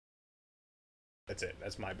That's it.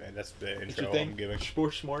 That's my band. That's the That's intro your thing? I'm giving.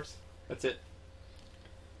 Shmorts. That's it.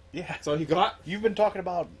 Yeah. That's all you got? You've been talking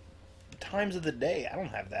about times of the day. I don't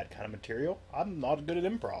have that kind of material. I'm not good at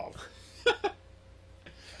improv.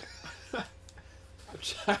 I'm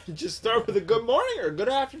trying to just start with a good morning or a good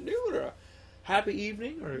afternoon or a happy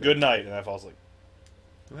evening or Good night, and I fall asleep.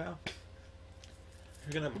 Well,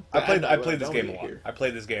 you're gonna. I Have played this game a lot. Here. I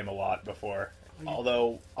played this game a lot before.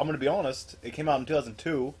 Although I'm going to be honest, it came out in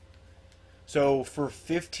 2002. So for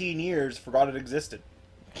 15 years, forgot it existed.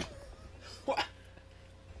 What?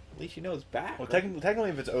 At least you know it's back. Well, right? technically,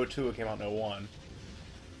 if it's 02, it came out in 01.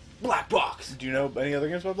 Black Box. Do you know any other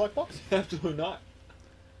games about Black Box? Absolutely not.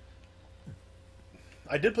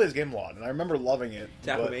 I did play this game a lot, and I remember loving it.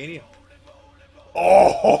 but- Tapomania.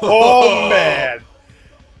 Oh man!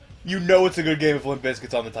 You know it's a good game if Limp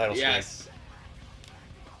Bizkit's on the title screen. Yes.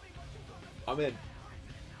 I'm in.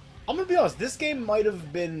 I'm gonna be honest. This game might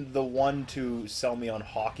have been the one to sell me on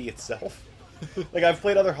hockey itself. Like I've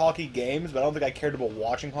played other hockey games, but I don't think I cared about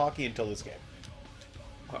watching hockey until this game.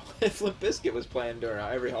 Well, if Limp Bizkit was playing during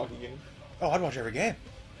every hockey game. Oh, I'd watch every game.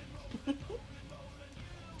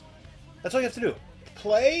 That's all you have to do.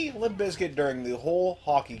 Play Limp Bizkit during the whole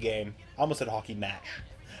hockey game. I almost said hockey match.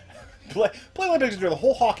 Play Limp Bizkit during the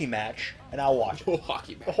whole hockey match, and I'll watch it. The whole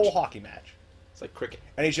hockey match. The whole hockey match. It's like cricket.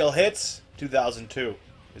 NHL Hits 2002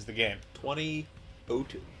 is the game.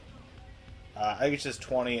 2002. I think it's just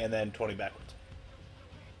 20 and then 20 backwards.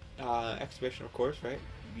 Exhibition, of course, right?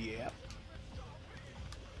 Yeah.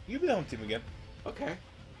 You be the home team again. Okay.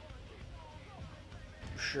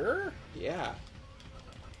 Sure. Yeah.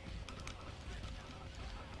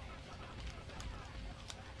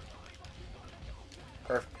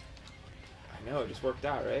 Perfect. I know, it just worked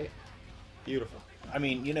out, right? Beautiful. I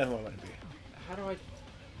mean, you know who I'm going to be. How do I...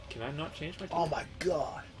 Can I not change my team? Oh my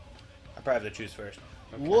god. I probably have to choose first.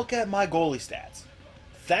 Okay. Look at my goalie stats.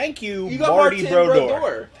 Thank you, You got Marty Martin Brodeur.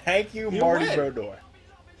 Brodeur. Thank you, You Marty win. Brodeur.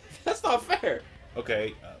 That's not fair.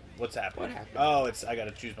 Okay, what's happening? What happened? Oh, I got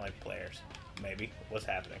to choose my players. Maybe. What's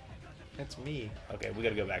happening? That's me. Okay, we got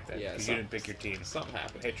to go back then. Yeah, Because you didn't pick your team. Something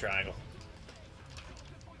happened. Hit triangle.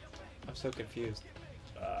 I'm so confused.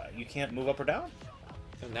 You can't move up or down?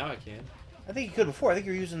 And now I can. I think you could before. I think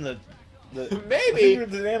you're using the Maybe. I think you're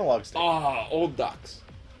the analog stick. Oh, old Ducks.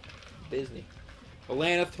 Disney.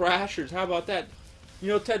 Atlanta Thrashers. How about that? You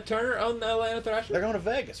know Ted Turner on the Atlanta Thrashers? They're going to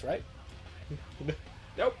Vegas, right?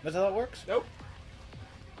 Nope. That's how that works? Nope.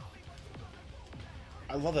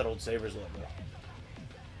 I love that old Sabres logo.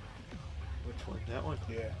 Which one? That one?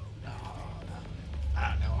 Yeah.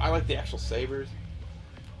 I don't know. I like the actual Sabres.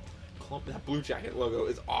 That Blue Jacket logo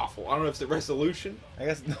is awful. I don't know if it's the resolution. I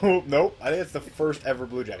guess, nope. I think it's the first ever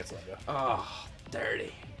Blue Jackets logo. Oh,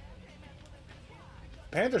 dirty.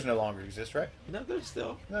 Panthers no longer exist, right? No, they're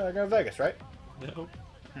still. No, they're going to Vegas, right? No.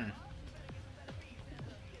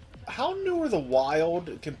 How new are the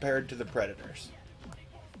Wild compared to the Predators?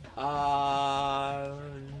 Uh,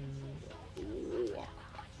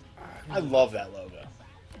 I love that logo.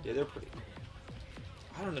 Yeah, they're pretty cool.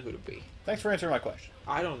 I don't know who to be. Thanks for answering my question.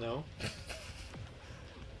 I don't know.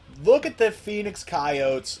 Look at the Phoenix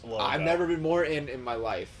Coyotes logo. I've never been more in my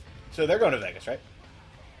life. So they're going to Vegas, right?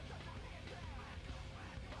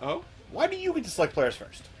 Oh? Why do you get to select players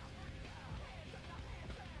first?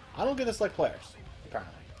 I don't get to select players,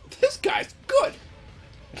 apparently. This guy's good.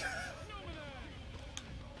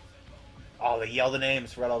 Oh, they yell the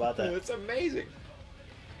names. Forgot all about that. It's amazing.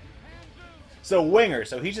 So Winger,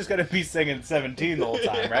 so he's just going to be singing 17 the whole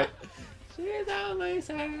time, right? She's only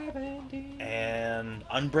 17. And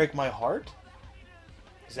Unbreak My Heart?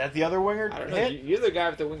 Is that the other Winger I don't know. hit? You're the guy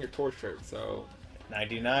with the Winger tour shirt, so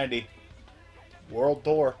 1990. World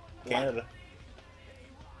Tour. Canada.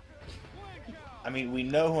 I mean, we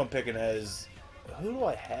know who I'm picking as... Who do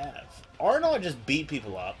I have? Arnaud just beat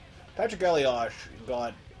people up. Patrick Elias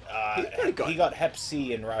got... He's pretty good. He got Hep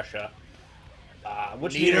C in Russia.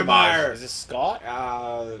 Which Niedermeyer. Is this Scott?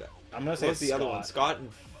 I'm gonna say what's it's the other Scott. one? Scott and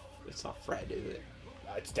it's not Fred, is it?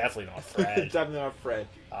 It's definitely not It's Fred. definitely not Fred.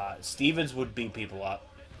 Stevens would beat people up.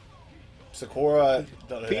 Sakura...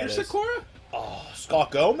 Don't know who Peter that is. Sakura? Oh,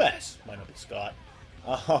 Scott Gomez. Might not be Scott.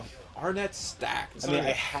 Arnett's stacked. It's I mean, not I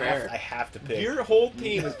even have fair. to pick. Your whole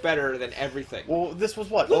team is better than everything. Well, this was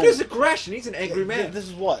what? Look at his aggression. He's an angry man. This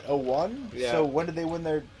is what? 01? Yeah. So when did they win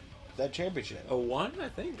that championship? A 1, I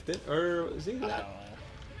think. Or is he I don't that?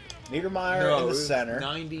 know. Niedermeyer No, in it the was center.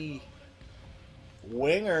 90.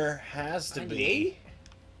 Winger has to 98? be.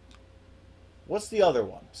 What's the other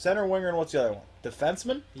one? Center, winger, and what's the other one?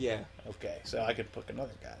 Defenseman? Yeah. Okay, so I could pick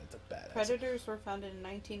another guy that's a badass. Predators were founded in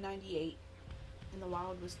 1998, and the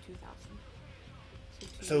Wild was 2000. So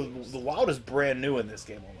So the Wild is brand new in this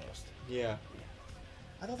game almost. Yeah.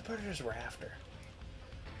 I thought the Predators were after.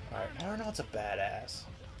 Alright, Arnold's a badass.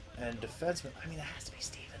 And defenseman, I mean, it has to be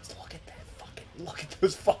Stevens. Look at that fucking, look at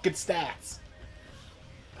those fucking stats.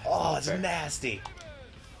 Oh, it's nasty.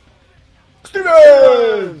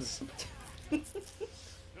 Stevens!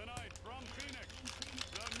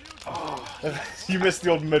 Oh, you missed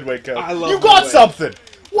the old Midway code. I love You got Midway. something!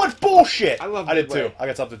 What bullshit! I did Midway. too. I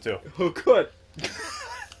got something too. Oh, good.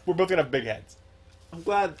 We're both gonna have big heads. I'm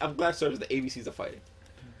glad serves the ABCs of fighting.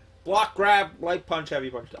 Block, grab, light punch, heavy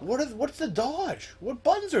punch, down. What's the dodge? What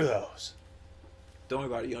buttons are those? Don't worry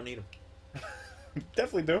about it. You don't need them.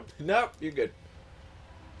 Definitely do. Nope, you're good.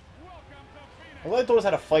 I really told us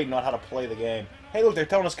how to fight, not how to play the game. Hey, look, they're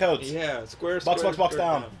telling us codes. Yeah, square, Box, square, box, box square,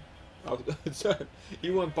 down. Oh, sorry.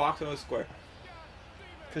 You went box, I was square.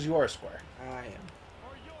 Because you are a square. I am.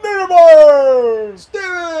 Minimum!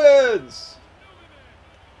 Stevens!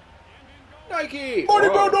 Nike! Marty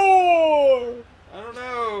Oh, Brodeur! I don't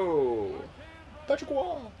know. Patrick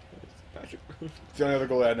Waugh. Patrick. It's the only other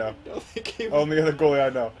goalie I know. I don't think he Only other goalie I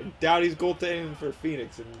know. doubt he's goaltending for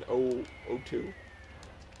Phoenix in 02.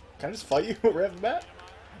 Can I just fight you right off the bat?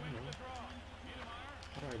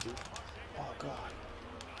 How do I do? Oh, God.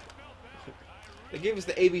 They gave us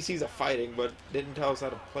the ABCs of fighting, but didn't tell us how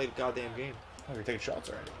to play the goddamn game. Oh, you're taking shots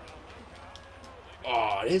already.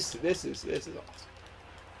 Oh, this is awesome.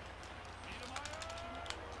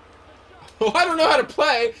 Oh, I don't know how to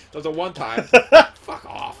play. That was a one-time. Fuck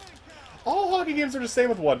off. All hockey games are the same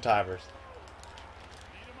with one-timers.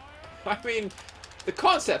 I mean, the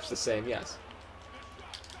concept's the same, yes.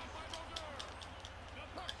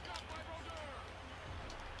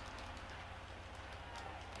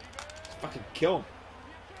 Just fucking kill him.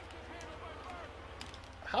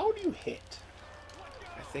 How do you hit?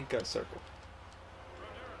 I think a circle.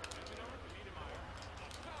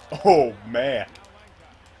 Oh, man.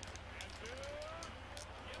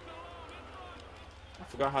 I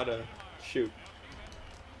forgot how to shoot.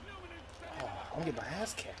 Oh, I'm gonna get my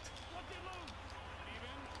ass kicked.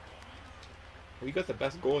 Well, you got the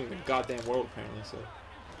best goalie in the goddamn world, apparently, so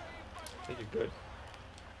I think you're good.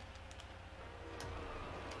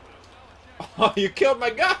 Oh, you killed my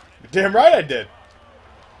guy! You're damn right I did.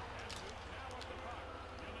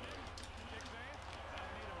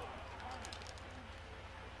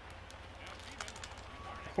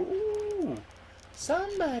 Ooh,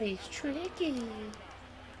 somebody's tricky.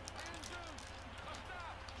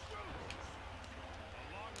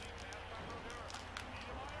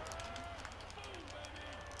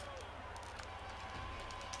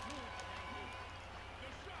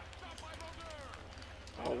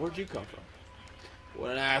 Oh, where'd you come from?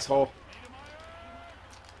 What an asshole.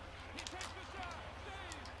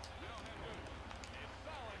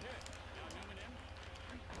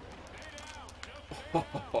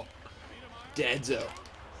 Deadzo.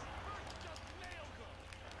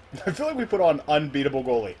 I feel like we put on unbeatable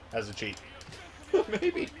goalie as a cheat.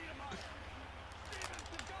 Maybe.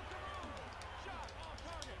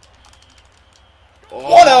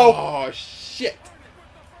 Oh, shit.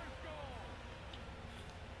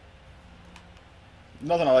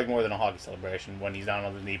 Nothing I like more than a hockey celebration when he's down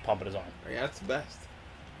on his knee pumping his arm. Yeah, that's the best.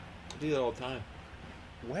 I do that all the time.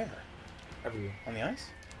 Where? Everywhere. On the ice?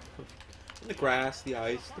 In the grass, the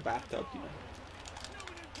ice, the bathtub, you know.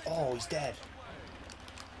 Oh, he's dead.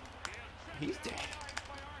 He's dead.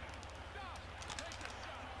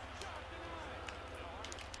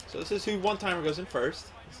 So this is who one-timer goes in first.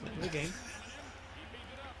 That's the name of the game.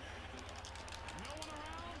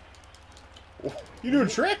 You doing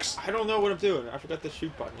tricks? I don't know what I'm doing. I forgot the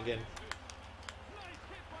shoot button again.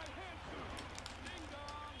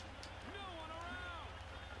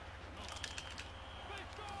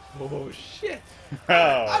 Oh, shit. Oh.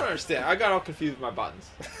 I don't understand. I got all confused with my buttons.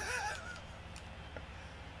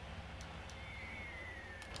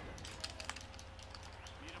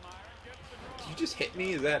 Did you just hit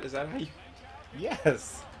me? Is that how you...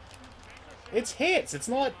 Yes. It's hits. It's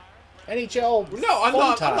not NHL. No, I'm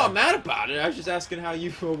fun time. not mad about it. I was just asking how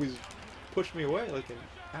you always push me away like an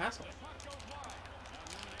asshole.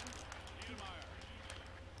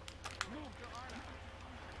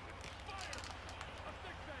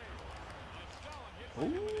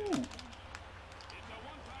 Ooh.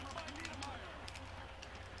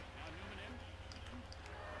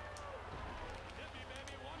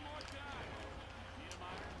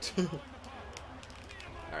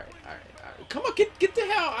 Alright. Come on, get the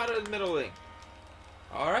hell out of the middle thing.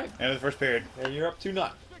 Alright. End of the first period. And you're up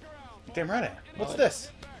 2-0. Damn right I am. What's Alright.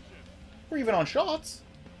 this? We're even on shots.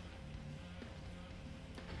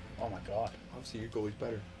 Oh my god. Obviously your goalie's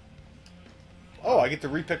better. Oh, I get to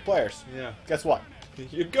repick players. Yeah. Guess what?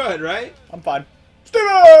 You're good, right? I'm fine.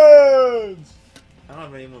 Stevens! I don't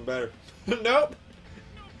have anyone better. Nope.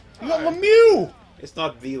 You got Lemieux! It's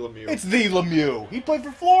not the Lemieux. It's the Lemieux. He played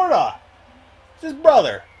for Florida. It's his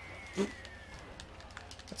brother.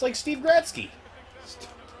 It's like Steve Gretzky.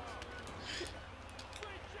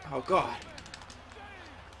 Oh, God.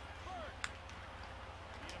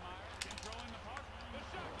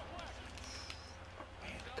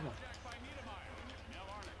 Man, come on.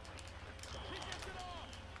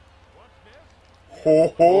 Ho,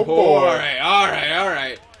 ho, Oh, boy. all right, all right, all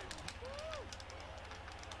right.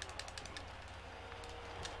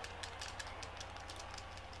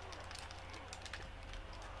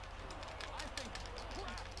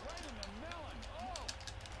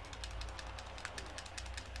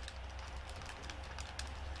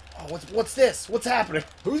 Oh, what's this? What's happening?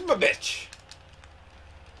 Who's my bitch?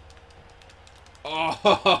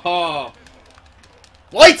 Oh,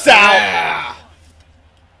 Lights out! yeah.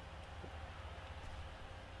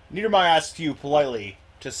 Niedermeyer asks you politely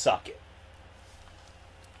to suck it.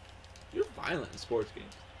 You're violent in sports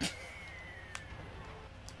games.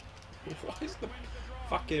 Why is the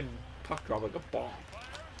fucking puck drop like a bomb?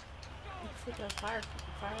 It's like a firework.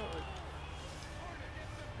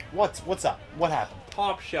 What's up? What happened?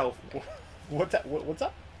 Top shelf. What's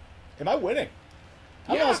up? Am I winning? I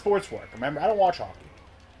don't know Yeah. how sports work. Remember, I don't watch hockey.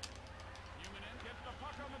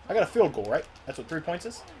 I got a field goal, right? That's what 3 points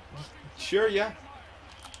is? Sure, yeah.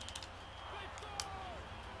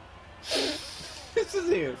 This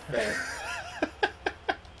isn't even fair.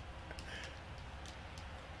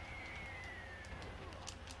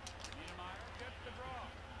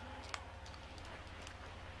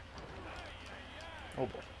 Oh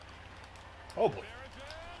boy. Oh boy.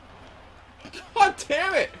 God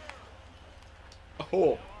damn it!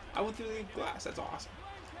 Oh, I went through the glass. That's awesome.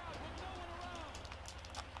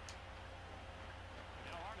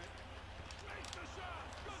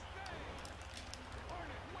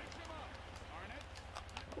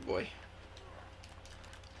 Oh boy.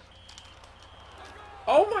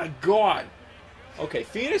 Oh my God. Okay,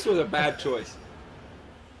 Phoenix was a bad choice.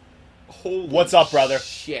 Holy What's up, brother?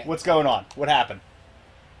 shit. What's going on? What happened?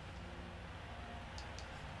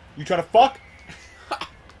 You trying to fuck?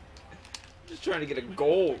 Just trying to get a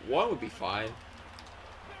goal. One would be fine.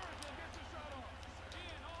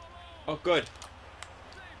 Oh, good.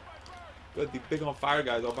 Good, the big on fire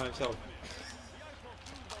guy's all by himself.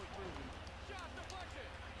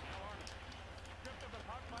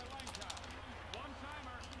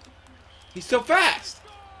 He's so fast!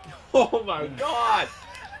 Oh my God!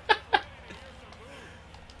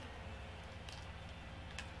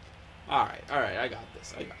 Alright, I got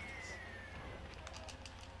this.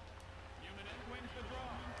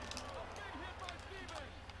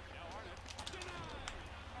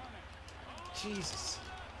 Jesus.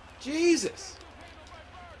 Jesus!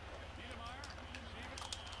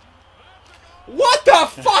 What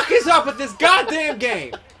the fuck is up with this goddamn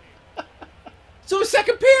game? So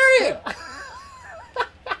second period!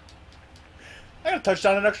 I got a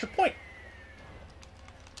touchdown and an extra point.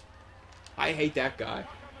 I hate that guy.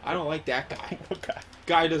 I don't like that guy. Okay.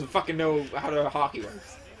 Guy doesn't fucking know how to hockey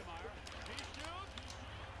works.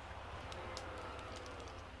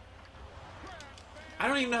 I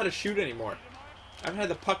don't even know how to shoot anymore. I haven't had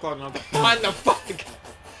the puck long enough to find the fucking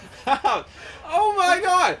out. Oh my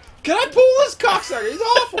God! Can I pull this cocksucker? He's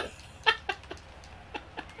awful.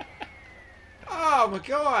 Oh my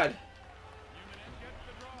God!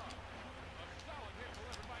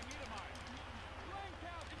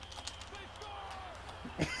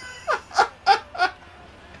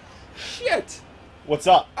 Shit! What's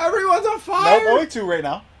up? Everyone's on fire. Nope, only 2 right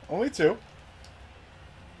now. Only 2.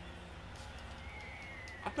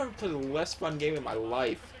 I've never played a less fun game in my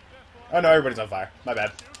life. Oh no, everybody's on fire. My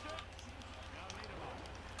bad.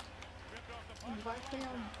 Why play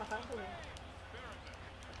on fire?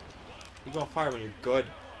 You go on fire when you're good.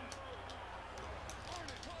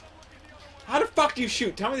 How the fuck do you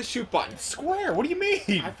shoot? Tell me the shoot button. Square, what do you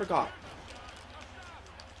mean? I forgot.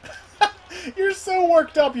 You're so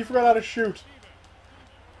worked up you forgot how to shoot.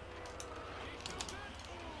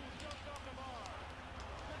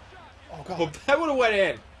 Oh god. Well, that would have went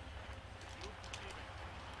in.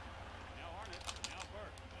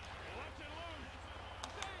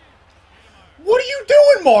 What are you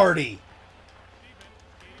doing, Marty?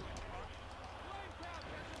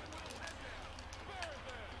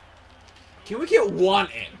 Can we get one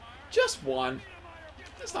in? Just one.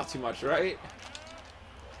 That's not too much, right?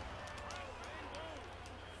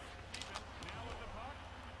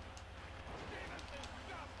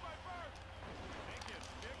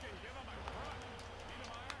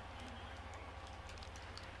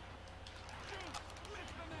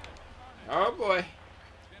 Oh boy.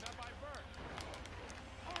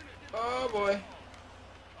 Oh boy.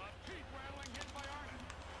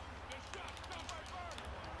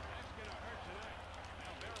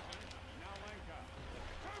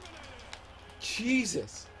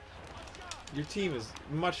 Jesus. Your team is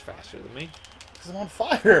much faster than me. Because I'm on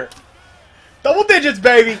fire. Double digits,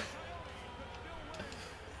 baby.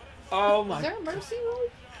 Oh Is my. there a mercy rule?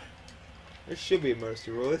 There should be a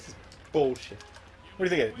mercy rule. This is bullshit. What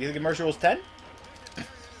do you think? Do you think Mercy Rule's 10?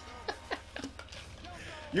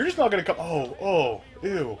 You're just not gonna come. Oh,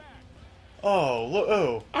 ew. Oh, look,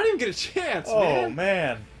 oh. I didn't even get a chance, Oh,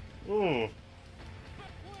 man. Ooh.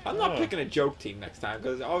 I'm not Oh. picking a joke team next time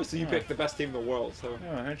because obviously you picked the best team in the world. So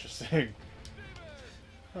Oh, interesting.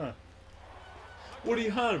 Huh. what are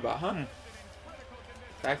you hunting about, huh?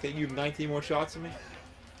 The fact that you have 19 more shots than me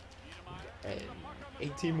and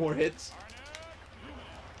 18 more hits.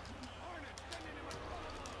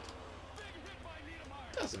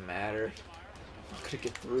 Doesn't matter. I'm not gonna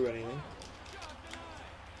get through anything.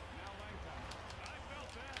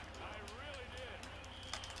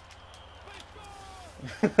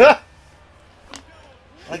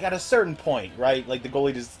 Like at a certain point, right? Like the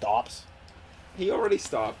goalie just stops. He already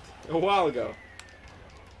stopped a while ago.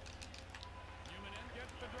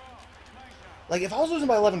 Like if I was losing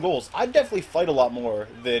by 11 goals, I'd definitely fight a lot more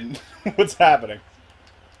than what's happening.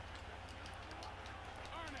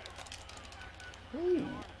 Ooh.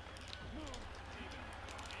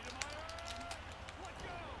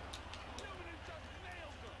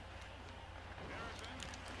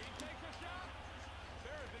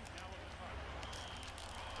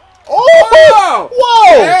 Oh!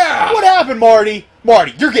 Whoa! Yeah! What happened, Marty?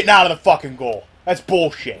 Marty, you're getting out of the fucking goal. That's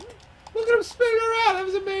bullshit. Look at him spinning around. That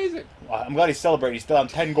was amazing. I'm glad he's celebrating. He's still on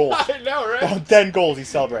 10 goals. I know, right? On 10 goals, he's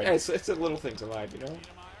celebrating. Yeah, it's the little things in life, you know?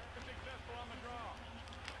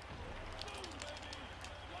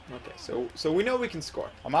 Okay, so we know we can score.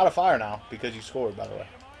 I'm out of fire now because you scored, by the way.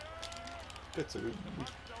 Good, so we...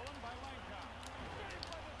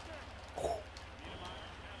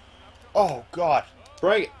 Oh, God.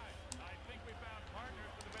 Break it.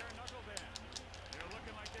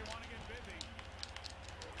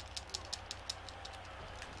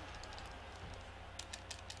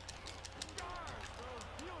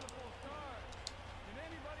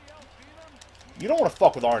 You don't want to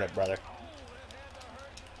fuck with Arnott, brother.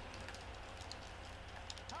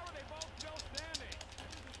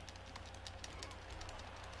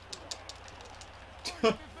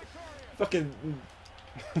 Fucking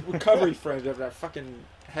recovery frames after that fucking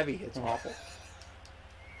heavy hit's awful.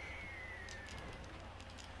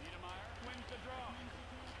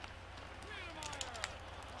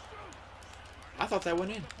 I thought that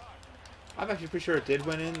went in. I'm actually pretty sure it did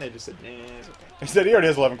went in. They just said, nah, it's okay. He said he already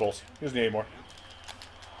has 11 goals. He doesn't need any more.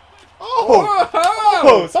 Oh! Whoa!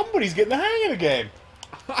 Oh! Somebody's getting the hang of the game.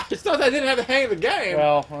 I just thought I didn't have the hang of the game.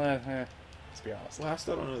 Well, let's be honest. Well, I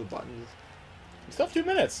still don't know the buttons. You still have 2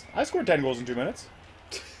 minutes. I scored 10 goals in 2 minutes.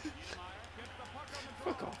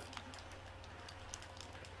 Fuck off.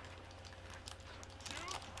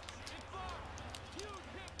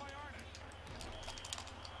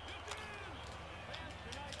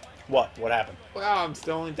 What? What happened? Well, I'm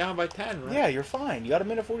still only down by 10, right? Yeah, you're fine. You got a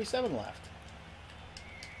minute 47 left.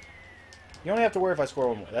 You only have to worry if I score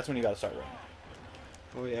one more. That's when you got to start winning.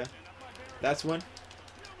 Oh, yeah. That's when.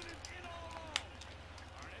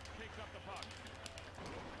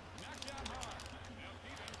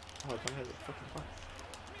 Oh, I has a fucking puck.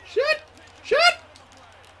 Shit! Shit!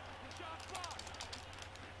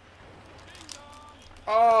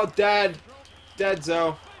 Oh, dead. Dead,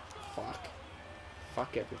 Zoe. Fuck.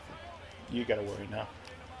 Fuck everything. You got to worry now.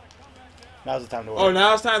 Now's the time to worry. Oh,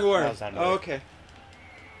 now it's time to worry. Now's the time to worry. Oh, okay.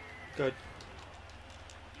 Good.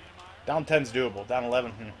 Down 10's doable. Down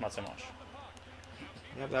 11, not so much.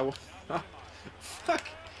 Yep, that was. Fuck.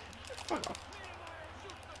 Fuck off.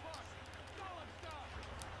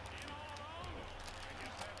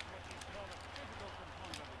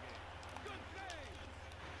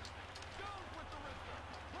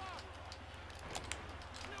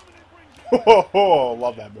 Oh,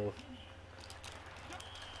 love that move.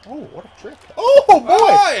 Oh, what a trick. Oh, boy!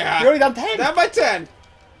 Oh, yeah. You're only down 10. Down by 10.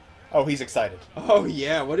 Oh, he's excited. Oh,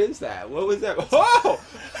 yeah. What is that? What was that? Oh!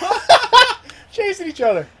 Chasing each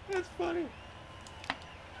other. That's funny.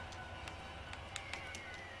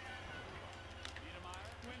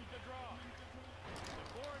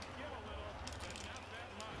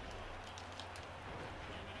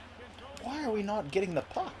 Why are we not getting the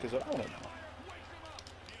puck is what I want to know.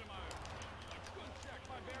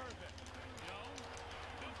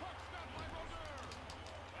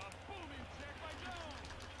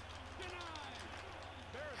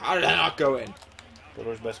 How did that not go in?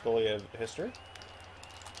 Builder's best goalie of history.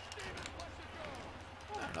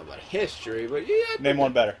 I don't know about history, but yeah. Name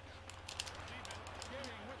one better.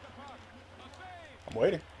 I'm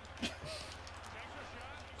waiting.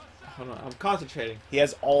 Hold on, I'm concentrating. He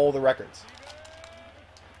has all the records.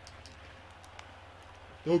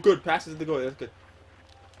 Oh, good. Passes to the goalie. That's good.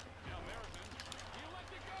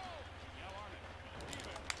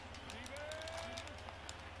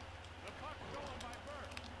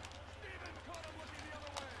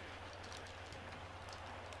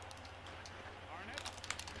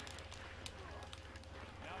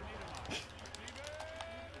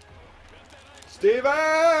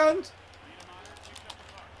 Stevens!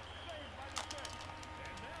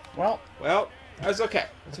 Well, that's okay.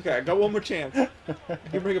 It's okay. I got one more chance. I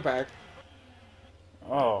can bring it back.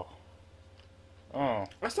 Oh. I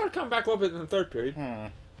started coming back a little bit in the third period.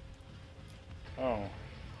 Oh.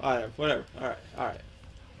 Alright, whatever. Alright.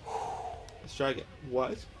 Let's try again.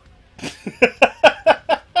 What?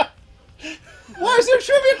 Why is there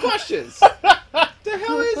trivia questions? The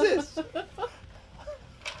hell is this?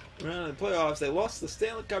 Around the playoffs, they lost the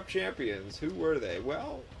Stanley Cup champions. Who were they?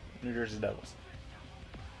 Well, New Jersey Devils.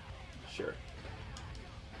 sure.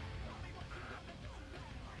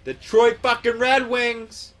 Detroit fucking Red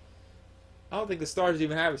Wings. I don't think the Stars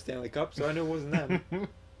even have a Stanley Cup, so I knew it wasn't them.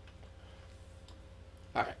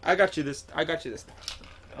 All right, I got you this time.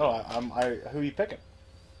 Oh, who are you picking?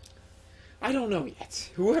 I don't know yet.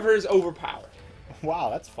 Whoever is overpowered. Wow,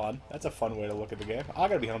 that's fun. That's a fun way to look at the game. I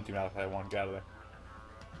gotta be home team now if I want to get out of there.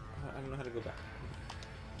 I don't know how to go back.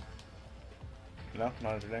 No,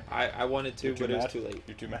 not today. I wanted to, but it was too late.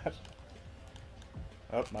 You're too mad.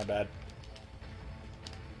 Oh, my bad.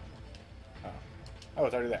 Oh,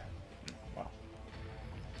 it's already there. Wow.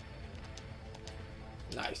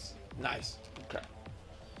 Nice. Okay.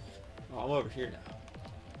 Oh, I'm over here now.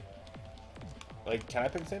 Like, can I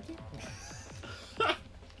pick the same team?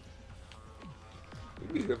 You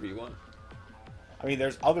can be whoever you want. I mean,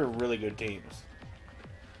 there's other really good teams.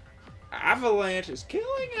 Avalanche is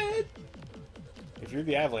killing it. If you're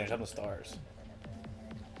the Avalanche, I'm the Stars.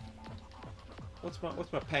 What's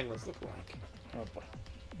my Penguins look like? Oh, but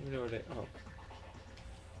You know where they? Oh,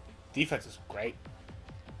 defense is great.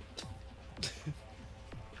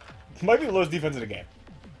 Might be the lowest defense in the game.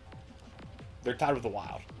 They're tied with the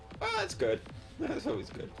Wild. well, that's good. That's always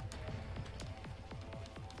good.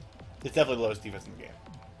 It's definitely the lowest defense in the game.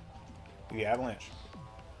 The Avalanche.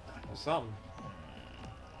 Well, something.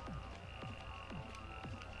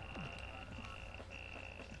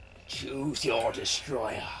 Choose your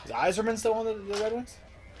destroyer. Is Yzerman still on the Red Wings?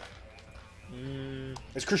 Mm,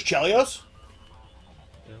 Is Chris Chelios?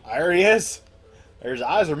 Yeah. I already is. There's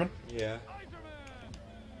Yzerman. yeah.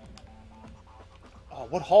 Oh,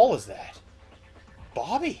 what hall is that?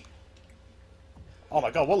 Bobby? Oh my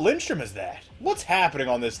god, what Lindstrom is that? What's happening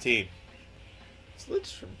on this team? It's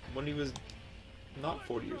Lidstrom when he was not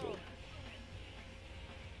 40 years old.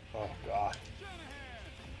 Oh god.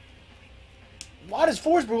 Why does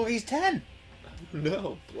Forsberg he's 10?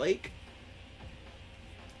 No, Blake.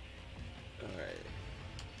 All right.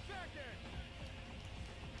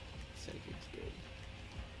 Syndic's good.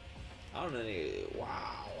 I don't know any.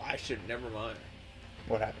 Wow, I should never mind.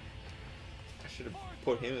 What happened? I should have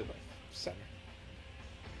put him in my center.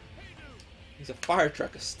 He's a fire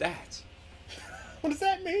truck of stats. What does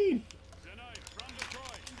that mean?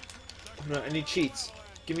 Oh, no, I need cheats.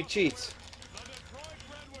 Give me cheats.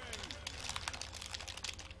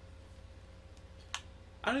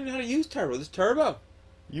 I don't even know how to use turbo. This turbo.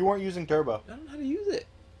 You weren't using turbo. I don't know how to use it.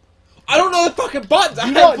 I don't know the fucking buttons. I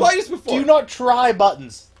haven't played this before. Do not try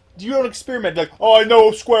buttons. You don't experiment like, oh, I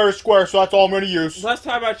know square is square, so that's all I'm going to use. Last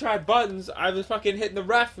time I tried buttons, I was fucking hitting the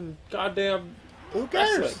ref and goddamn. Who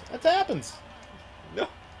cares? wrestling. That happens. No.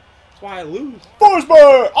 That's why I lose.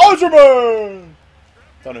 Forsberg! Yzerman!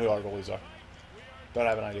 Don't know who our goalies are. Don't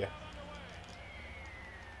have an idea.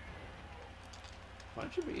 Why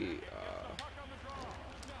don't you be,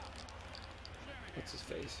 what's his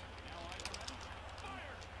face?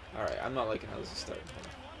 Alright, I'm not liking how this is starting.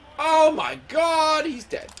 Oh my god, he's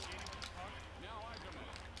dead.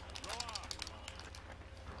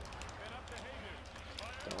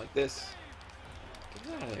 Don't like this.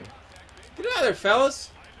 Get out of there. Get out of there,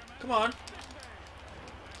 fellas. Come on.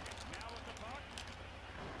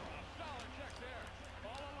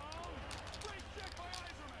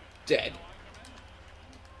 Dead.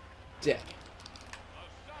 Dead.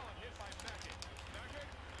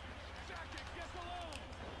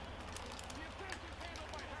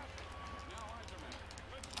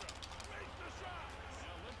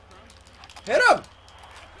 Hit him!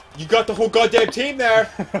 You got the whole goddamn team there.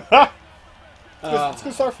 It's a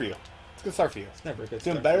good start for you. It's a good start for you. It's never a good.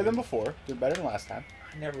 Doing start better for than me. before. Doing better than last time.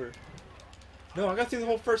 I never. No, I got through the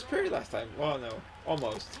whole first period last time. Well, no,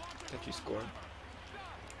 almost. That you scored.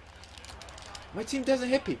 My team doesn't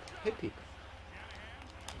hit people. Hit people.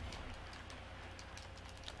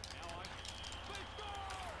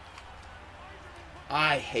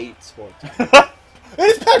 I hate sports. It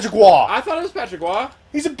is Patrick Waugh. I thought it was Patrick Waugh.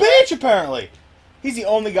 He's a bitch, apparently. He's the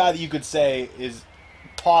only guy that you could say is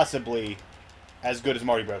possibly as good as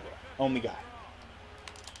Marty Brodeur. Only guy.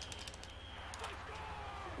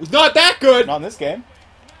 Was not that good. Not in this game.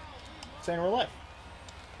 Saying in real life.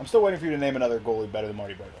 I'm still waiting for you to name another goalie better than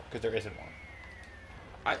Marty Brodeur, because there isn't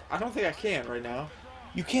one. I don't think I can right now.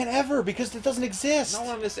 You can't ever, because it doesn't exist. Not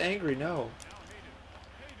when I'm this angry, no.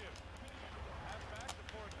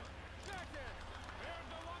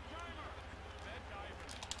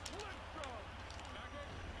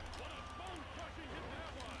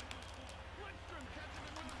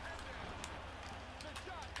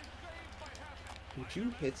 Did you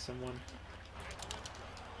hit someone?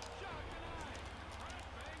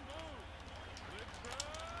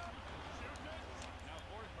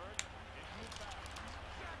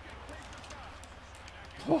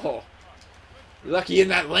 Oh, you're lucky in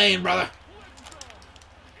that lane, brother.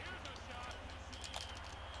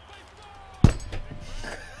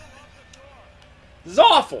 This is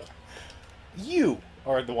awful. You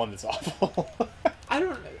are the one that's awful. I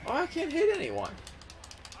don't. Oh, I can't hit anyone.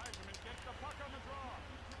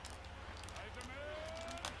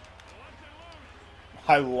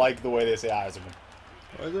 I like the way they say Eiserman.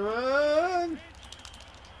 Eiserman.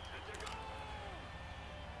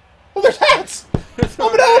 Oh, there's hats!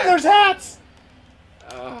 Open up, there's hats!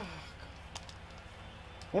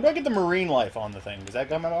 When do I get the marine life on the thing? Does that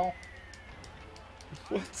come at all?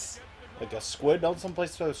 What's... Like a squid? Don't some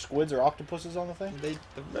places have squids or octopuses on the thing? The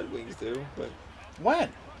Red Wings do, but When?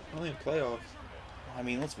 only in playoffs. I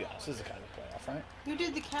mean, let's be honest. This is a kind of playoff, right? Who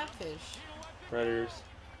did the catfish? Predators.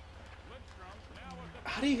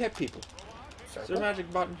 How do you hit people? Is there a Circle.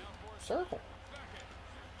 magic button? Circle.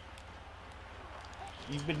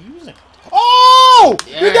 You've been using it. Oh!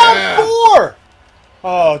 You're down 4!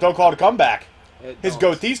 Oh, don't call it a comeback. His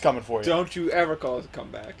Don't. goatee's coming for you. Don't you ever call it a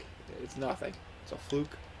comeback. It's nothing. It's a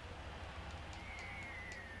fluke.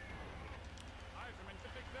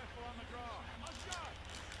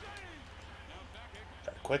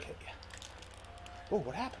 Try to quick hit you. Oh,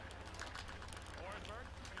 what happened?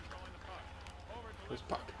 Where's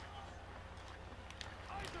puck?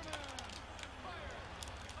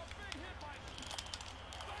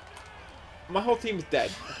 My whole team is dead,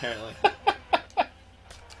 apparently. I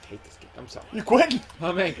hate this game. I'm sorry. You quitting?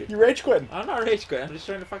 I'm angry. You rage quitting? I'm not rage quit. I'm just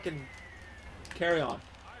trying to fucking carry on.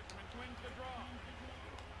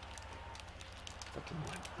 Fucking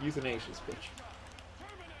euthanasia, bitch.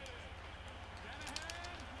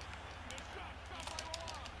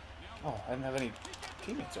 Oh, I didn't have any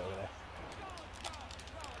teammates over there.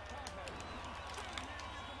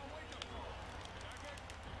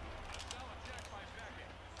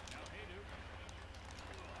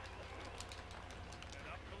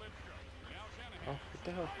 Oh, what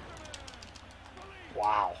the hell?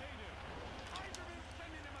 Wow.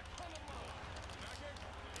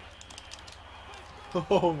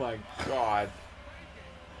 Oh my god.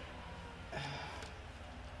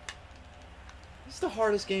 This is the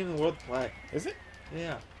hardest game in the world to play. Is it?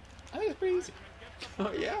 Yeah. I think it's pretty easy.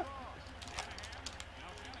 Oh yeah.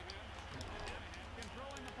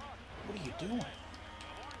 What are you doing?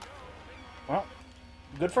 Well,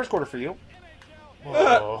 good first quarter for you.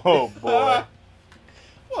 Oh boy.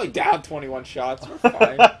 Only down 21 shots. We're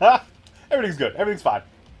fine. Everything's good. Everything's fine.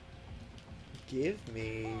 Give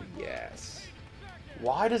me yes.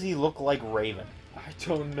 Why does he look like Raven? I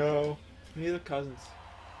don't know. Neither cousins.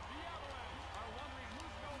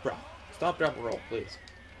 Bro, stop, drop, and roll, please.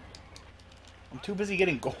 I'm too busy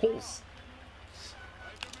getting goals.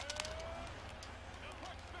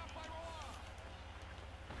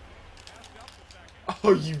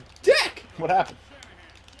 Oh, you dick! What happened?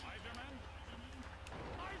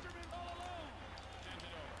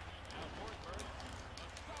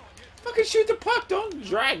 Fucking shoot the puck, don't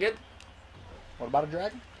drag it. What about a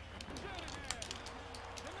dragon?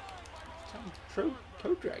 Some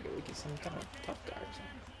toe drag it. We get some kind of tough guy or something.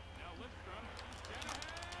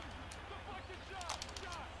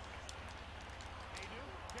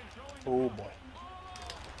 Oh boy.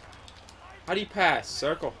 How do you pass?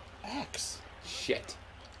 Circle. X. Shit.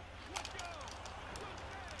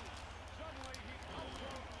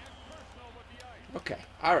 Okay.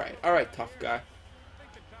 Alright. Alright, tough guy.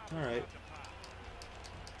 Alright.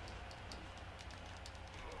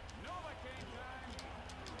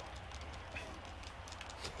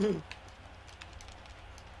 Can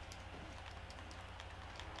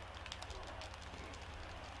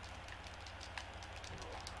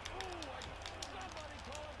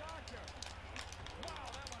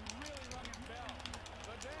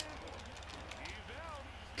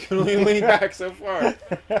only lean back so far.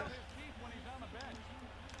 So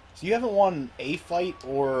you haven't won a fight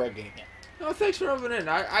or a game yet. No, thanks for rubbing in.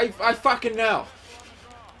 I fucking know.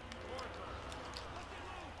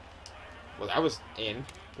 Well, that was in,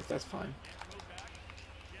 but that's fine.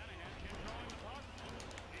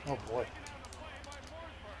 Oh boy.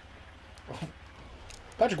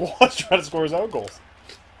 Patrick was trying to score his own goals.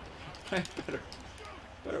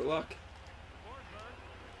 Better luck.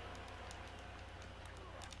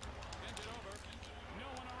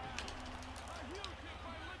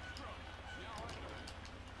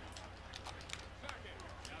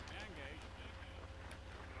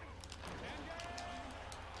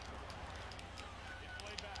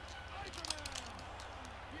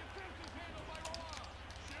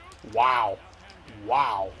 Wow.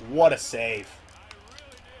 Wow. What a save.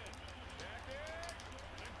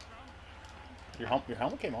 Your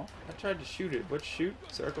helmet came off. I tried to shoot it. What shoot?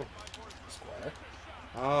 Circle. Square.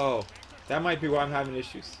 Oh, that might be why I'm having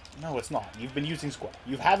issues. No, it's not. You've been using square.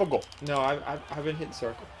 You have a goal. No, I've been hitting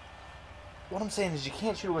circle. What I'm saying is you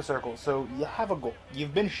can't shoot with a circle, so you have a goal.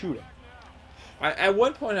 You've been shooting. At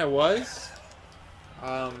one point I was.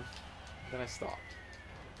 Then I stopped.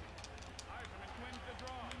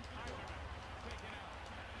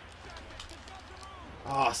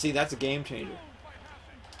 Oh, see, that's a game changer.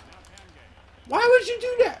 Why would you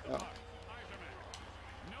do that? Oh.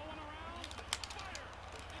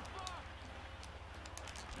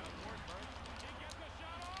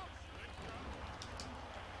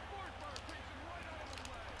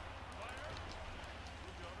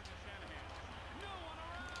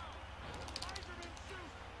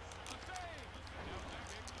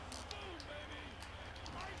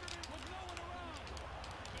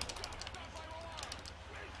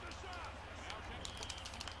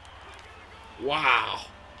 Wow.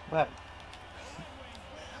 What happened?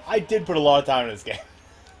 I did put a lot of time in this game.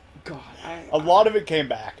 God, A lot of it came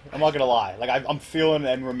back. I'm not gonna lie. Like I'm feeling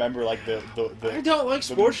and remember like the I don't like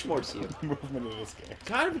sports Shmorts here. movement of this game.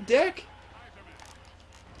 Kind of a dick.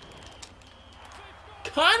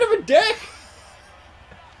 Kind of a dick.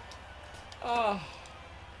 Oh.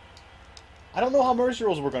 I don't know how mercy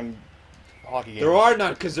rules work on hockey games. There are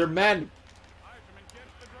none because they're men.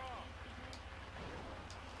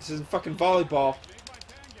 This isn't fucking volleyball.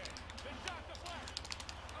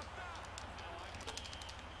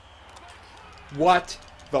 What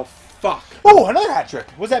the fuck? Oh, another hat trick.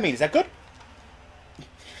 What does that mean? Is that good?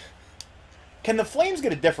 Can the Flames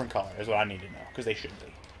get a different color? Is what I need to know because they should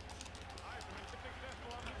be.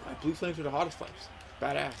 Blue Flames are the hottest flames.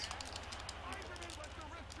 Badass.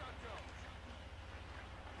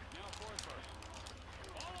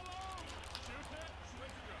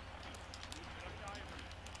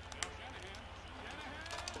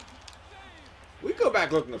 We go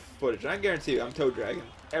back looking at the footage, and I guarantee you, I'm toe dragging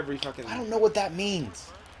every fucking. I don't know what that means.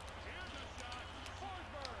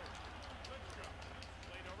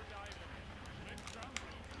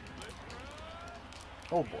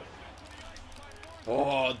 Oh boy.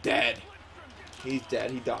 Oh, dead. He's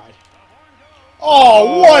dead. He died.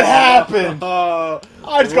 Oh, what happened? I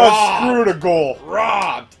just got robbed. screwed a goal.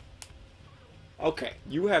 Robbed. Okay,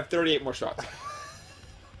 you have 38 more shots.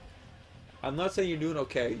 I'm not saying you're doing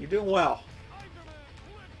okay. You're doing well.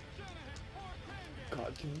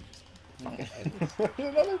 God, can you fucking end this?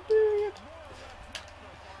 Another period.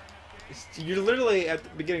 You're literally at the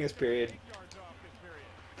beginning of this period,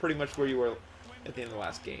 pretty much where you were at the end of the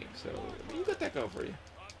last game. So I mean, you got that going for you.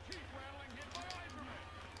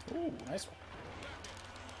 Ooh, nice one.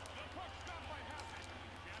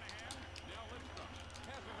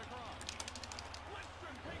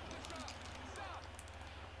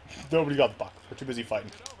 Nobody got the puck. We're too busy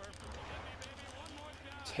fighting.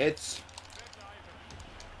 It's hits.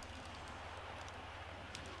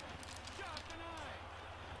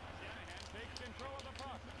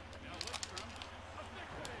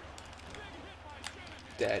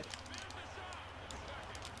 Dead.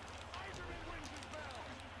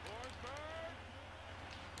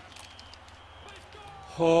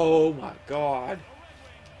 Oh my god.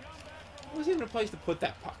 There wasn't even a place to put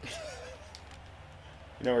that puck.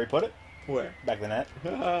 You know where he put it? Where? Back of the net.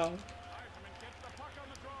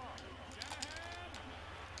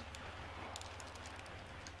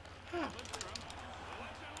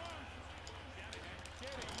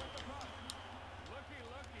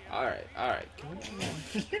 Alright, alright. Can we...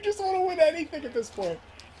 You just want to win anything at this point.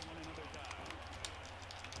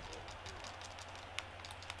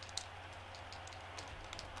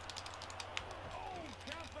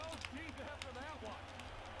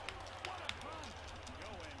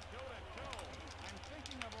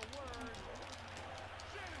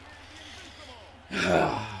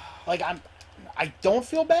 Like, I don't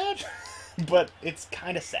feel bad, but it's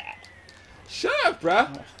kind of sad. Shut up,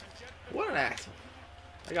 bruh. What an asshole.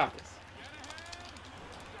 I got this.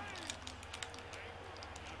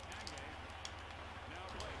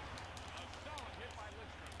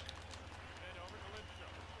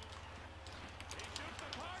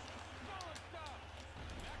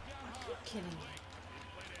 Are you kidding me?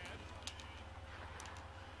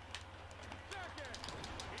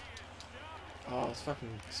 Oh, it's fucking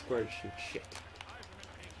square to shoot. Shit.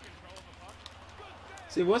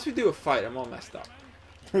 See, once we do a fight, I'm all messed up.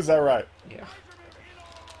 Is that right? Yeah.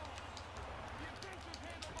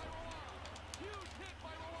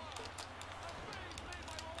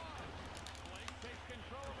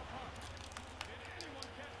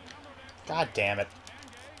 God damn it.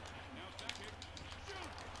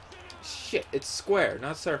 Shit, it's square,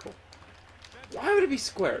 not circle. Why would it be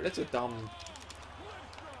square? That's a dumb...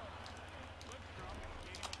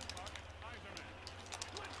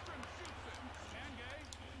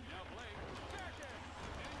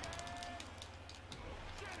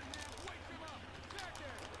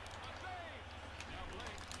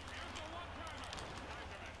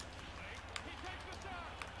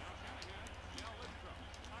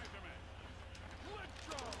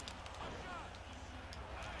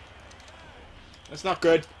 That's not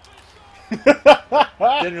good.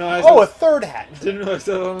 Didn't realize Oh, a third hat. Didn't realize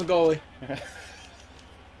I was on the goalie.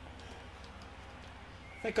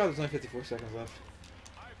 Thank God there's only 54 seconds left.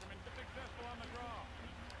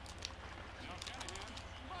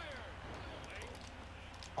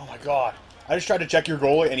 Oh my god. I just tried to check your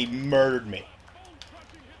goalie and he murdered me.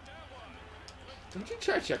 Don't you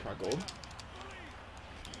try to check my goal.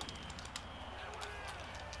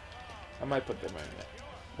 I might put that in my own net.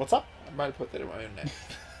 What's up? I might put that in my own net.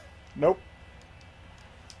 Nope.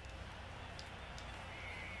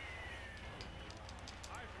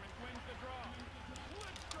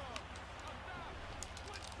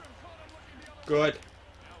 Good.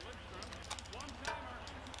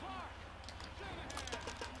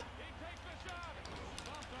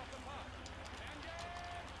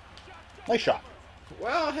 Nice shot.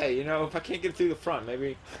 Well, hey, you know, if I can't get through the front,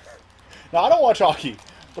 maybe... Now, I don't watch hockey,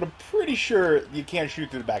 but I'm pretty sure you can't shoot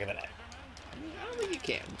through the back of the net. I don't think you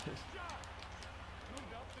can.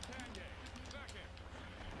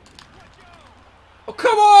 Oh,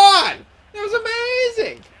 come on! That was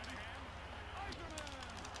amazing!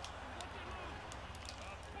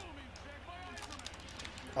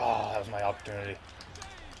 Oh, that was my opportunity.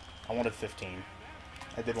 I wanted 15.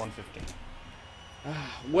 I did 115.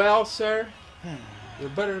 Well, sir, you're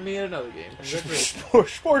better than me in another game. Congratulations.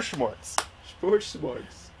 Shmorts. Sports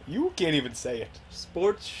Schmorts. You can't even say it.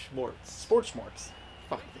 Sports Schmorts. Sports Schmorts.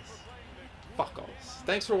 Fuck this. Fuck all this.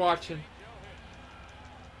 Thanks for watching.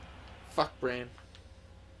 Fuck Bran.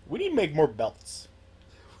 We need to make more belts.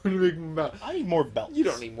 What are you making about? I need more belts. You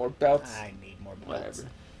don't need more belts. I need more belts. Whatever.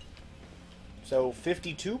 So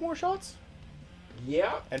 52 more shots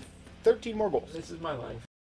Yeah. and 13 more goals. This is my life.